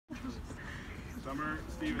Summer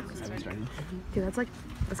Stevenson. Dude, that's like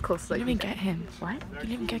as close as I You didn't even get him. What? You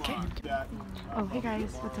didn't even get him. Oh, hey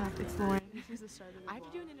guys, what's up? It's Lauren. I have to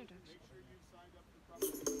do an introduction.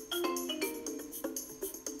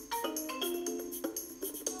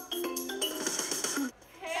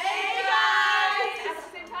 Hey guys! At the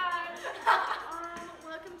same time.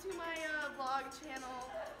 Welcome to my vlog channel.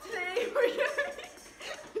 Today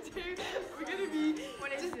we're gonna be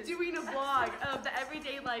just doing a vlog of the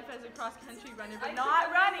everyday life as a cross-country runner, but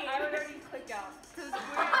not running. I would already click out because we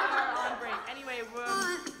are on break. Anyway,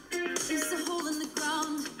 There's a hole in the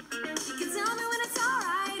ground. You can tell me when it's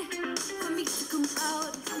alright for me to come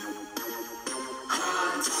out.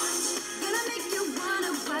 Gonna make you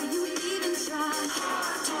wonder why you even try.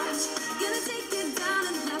 Gonna take you down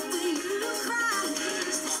and laugh for you to cry.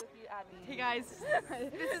 hey guys,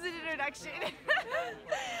 this is an introduction.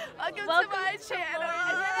 Welcome to my channel.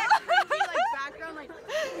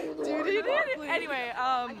 Anyway,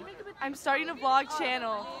 I'm starting a vlog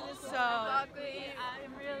channel, so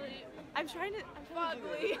I'm trying to do.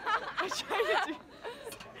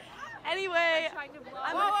 Anyway,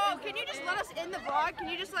 Whoa, can you just let us in the vlog? Can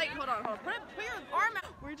you just like, hold on, put your arm out.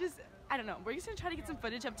 I don't know, we're just gonna try to get some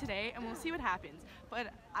footage up today and we'll see what happens,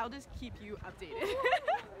 but I'll just keep you updated.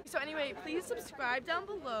 So anyway, please subscribe down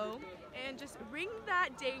below and just ring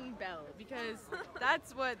that dang bell because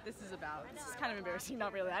that's what this is about. This is kind of embarrassing,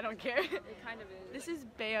 not really, I don't care. It kind of is. This is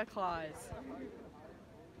Bea Claus.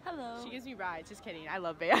 Hello. She gives me rides, just kidding, I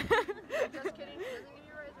love Bea. Just kidding, she doesn't give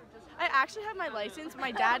you rides or just... I actually have my license,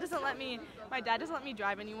 my dad doesn't let me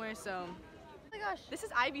drive anywhere, so. Oh my gosh. This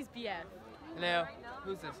is Ivy's BF. Hello.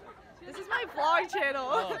 Who's this? This is my vlog channel.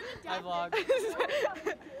 Oh, I vlog.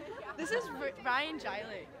 This is Ryan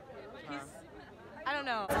Gilik. He's, I don't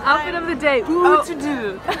know. Outfit of the day. What to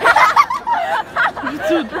do?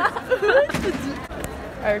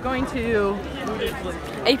 We're going to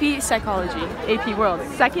AP Psychology, AP World.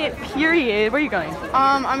 Second period. Where are you going?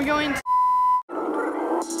 I'm going to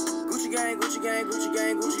Gucci gang, Gucci gang, Gucci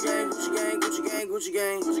gang, Gucci gang, Gucci gang, Gucci gang, Gucci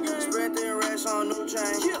gang, Gucci gang. Spread their racks on new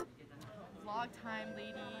chain. vlog time,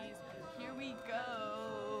 ladies. Here we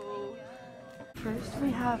go. First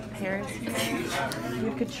we have Paris here. We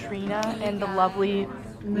have Katrina and the lovely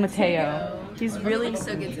Mateo. He's really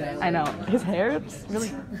so good today. I know. His hair is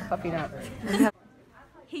really puffing up.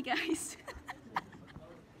 Hey guys.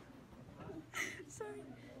 Sorry.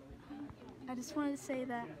 I just wanted to say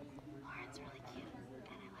that Lauren's really cute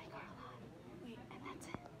and I like her a lot. Wait, and that's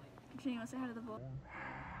it. Katrina, want to say hi to the vlog?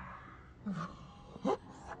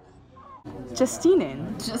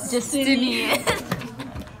 Justine.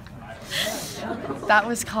 That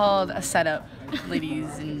was called a setup,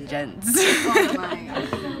 ladies and gents.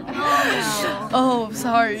 Oh,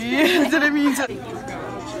 sorry. I didn't mean to.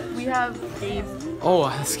 We have Gabe. Oh,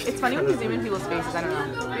 It's funny when you zoom in people's faces, I don't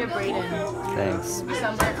know. We have Brayden. Thanks. You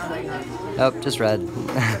sunburnt? Oh, there you go. Oh, just red.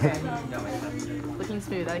 Okay. Looking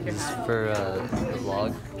smooth, I like your hair. For the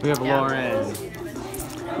vlog. we have Lauren.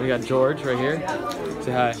 We got George right here.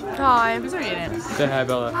 Say hi. Hi, who's already in it? Say hi,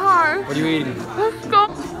 Bella. Hi. What are you eating? Let's go.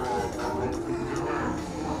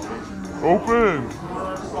 Open!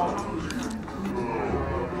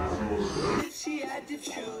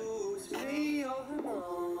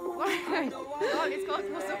 Vlog, it's called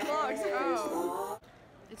Close-Up Vlogs. Oh.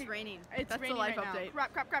 It's raining. That's the life right update. Now.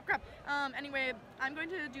 Crap. Anyway, I'm going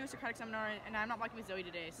to do a Socratic seminar and I'm not walking with Zoe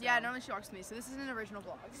today. So. Yeah, normally she walks with me, so this is an original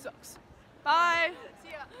vlog. Sucks. Bye.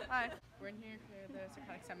 See ya. Bye. We're in here for the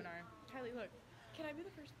Socratic seminar. Kylie, look. Can I be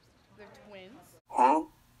the first? They're twins. Huh?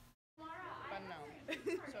 But no.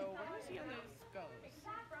 So we're gonna see how this goes.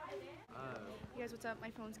 You guys, what's up?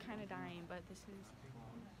 My phone's kind of dying, but this is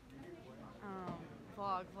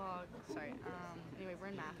vlog. Sorry. Anyway, we're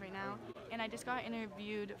in math right now, and I just got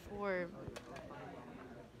interviewed for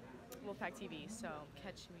Wolfpack TV. So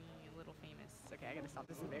catch me, Little Famous. Okay, I gotta stop.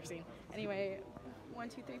 This is embarrassing. Anyway, 1,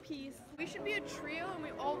 2, 3, peace. We should be a trio and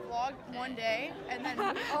we all vlog one day, and then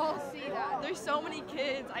we all see that. There's so many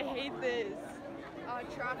kids. I hate this.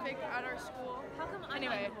 Traffic at our school. How come?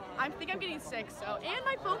 Anyway, I think I'm getting sick. So, and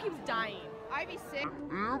my phone keeps dying. Ivy sick.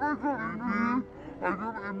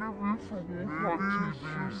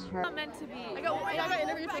 Not meant to be. I got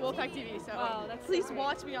interviewed for Wolfpack TV, so please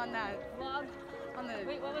watch me on that vlog. On the.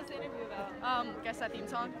 Wait, what was the interview about? Guess that theme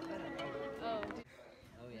song. Oh.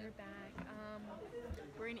 Yeah. We're back.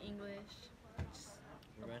 We're in English.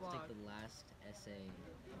 We're about to take the last essay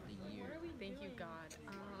of the year. Thank you, God.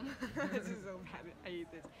 This is so bad. I hate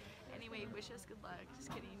this. Anyway, wish us good luck. Just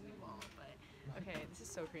kidding, we won't. But okay, this is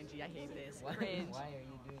so cringy. I hate this. Cringe. Why are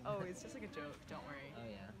you doing Oh, that? it's just like a joke. Don't worry. Oh,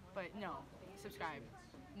 yeah. But no, subscribe.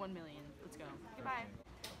 1 million. Let's go. Goodbye.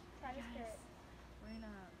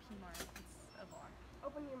 It's a vlog.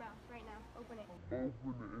 Open your mouth right now. Open it. Open it,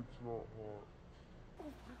 it's not hot.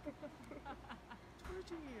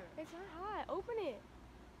 It's not hot. Open it.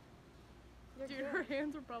 Dude, her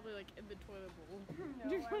hands are probably like in the toilet bowl.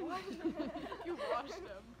 No, I wasn't. You washed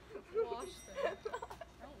them. Wash them.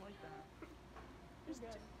 I don't like that.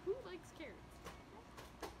 Who likes carrots?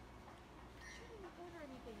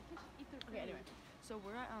 Okay, anyway. So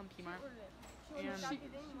we're at P-Mart.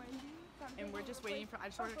 And we're just waiting for. I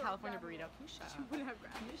just ordered a California burrito. Can you shut up?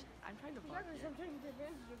 I'm trying to vlog. Here.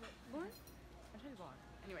 Lauren? I'm trying to vlog.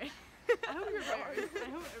 Anyway. I hope you're there. I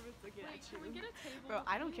hope everyone's looking at you. Can we get a table? Bro,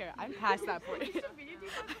 I don't care. I'm past that point.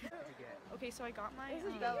 Okay, so I got my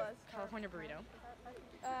California burrito.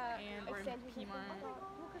 And we're in P-Mart.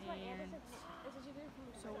 And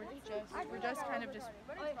so we're just kind of just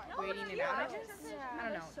waiting it out, I guess. I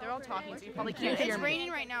don't know. They're all talking, so you probably can't hear me. It's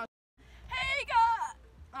raining right now. Hey, God!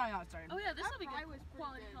 Oh, no, sorry. Oh yeah, this will be good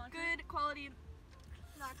quality content. Good quality.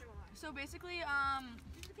 Not gonna lie. So basically,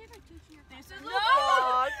 There's a no!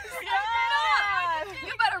 vlog. Stop!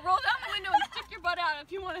 You better roll down the window and stick your butt out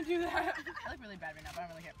if you want to do that. I look really bad right now, but I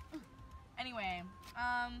don't really care. Anyway,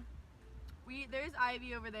 there's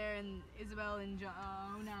Ivy over there, and Isabel, and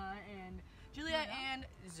Jonah, and Julia, and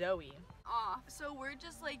Zoe. So we're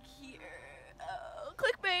just like here.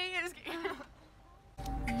 Clickbait. Just kidding.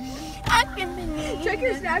 Check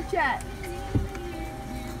your Snapchat.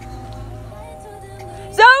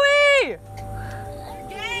 Zoe!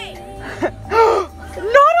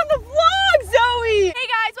 Not on the vlog, Zoe! Hey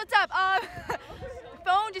guys, what's up?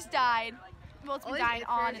 Phone just died. Well, it's been dying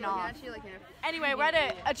on and off. Anyway, we're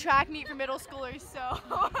at a track meet for middle schoolers, so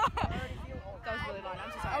that was really long.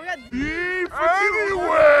 I'm so sorry. Oh,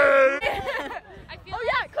 Anyway! oh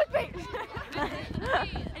yeah, clickbait.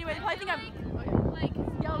 Anyway, they probably think I'm Like,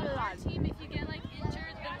 yell really loud. team, if you get like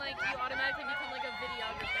injured, then like you automatically become like a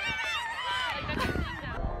videographer. Like that's the thing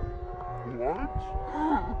now. What?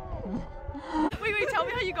 Wait, tell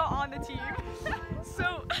me how you got on the team.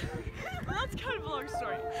 So, well, that's kind of a long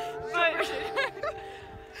story. But,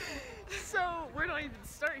 so, where do I even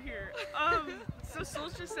start here? So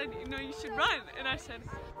Souls just said, you know, you should run. And I said,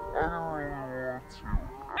 I don't want to.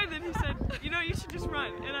 and then he said, you know, you should just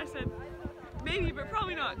run. And I said, maybe, but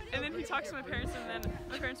probably not. And then he talked to my parents, and then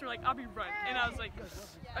my parents were like, I'll be run. And I was like,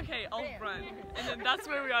 okay, I'll run. And then that's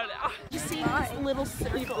where we are now. You see this little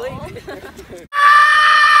circle? Hey,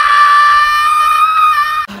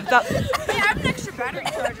 I have an extra battery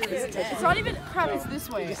charger. It's not even crap, it's this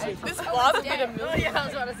way. This vlog has been a million. Yeah, I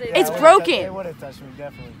was about to say. It's broken. It would have touched me,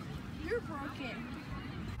 definitely. You're broken.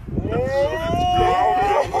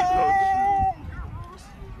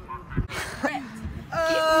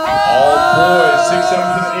 All boys, 6, 7,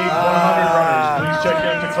 and 8, 100 runners. Please check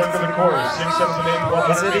out the clerk of the course. 6, 7, and 8,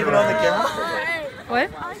 100. Is it even on the camera? What?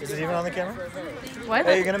 Is it even on the camera? What?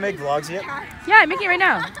 Hey, you gonna make vlogs yet? Yeah, I'm making it right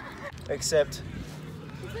now. Except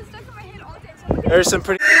there's some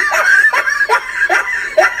pretty.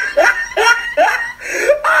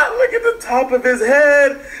 Look at the top of his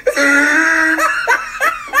head.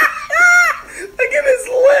 Look at his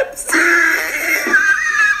lips.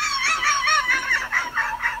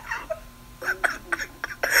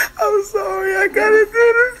 I'm sorry, I gotta do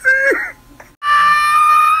this to you.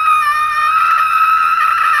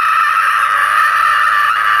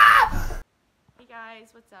 Hey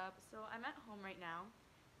guys, what's up? So I'm at home right now,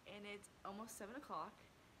 and it's almost 7 o'clock,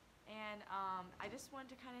 and I just wanted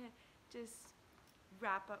to kind of just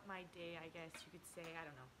wrap up my day, I guess you could say. I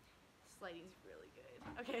don't know. This lighting's really good.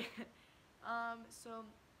 Okay. So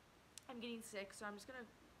I'm getting sick, so I'm just gonna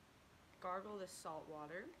gargle this salt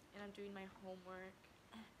water, and I'm doing my homework.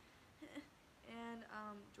 And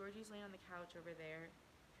Georgie's laying on the couch over there.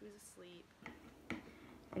 She was asleep.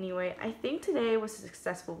 Anyway, I think today was a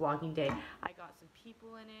successful vlogging day. I got some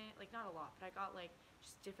people in it, like not a lot, but I got like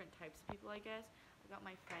just different types of people, I guess. I got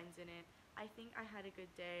my friends in it. I think I had a good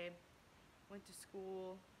day. Went to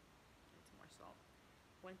school. Get some more salt.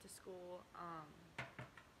 Went to school.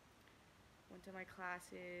 Went to my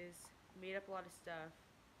classes. Made up a lot of stuff.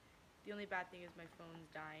 The only bad thing is my phone's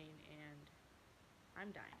dying and I'm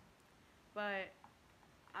dying. But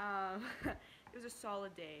it was a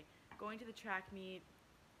solid day. Going to the track meet.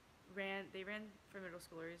 They ran for middle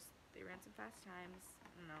schoolers. They ran some fast times. I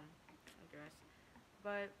don't know, I guess.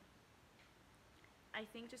 But I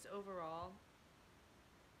think just overall,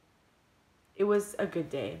 it was a good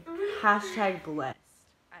day. Hashtag blessed.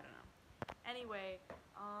 I don't know. Anyway,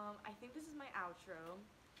 I think this is my outro.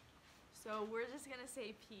 So we're just gonna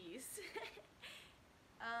say peace.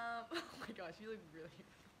 Oh my gosh, you look really.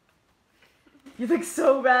 You look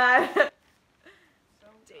so bad.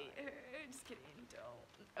 Just kidding.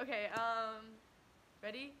 Don't. Okay,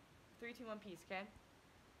 ready? 3, 2, 1, peace, okay?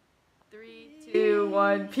 3, 2,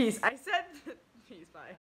 1, peace. I said peace,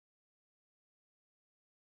 bye.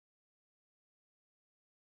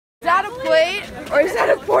 Is that a plate or is that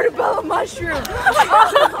a portobello mushroom?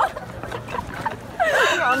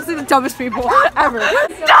 You're honestly the dumbest people ever.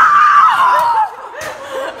 That's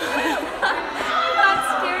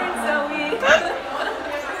scared Zoe.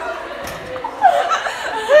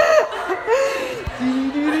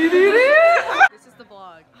 This is the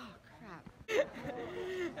vlog. Oh, crap.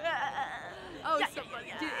 Oh,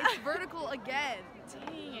 dude, it's vertical again.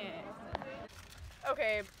 Dang it.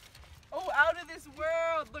 Okay. Oh, out of this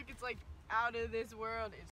world. Look, it's like out of this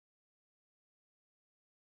world. It's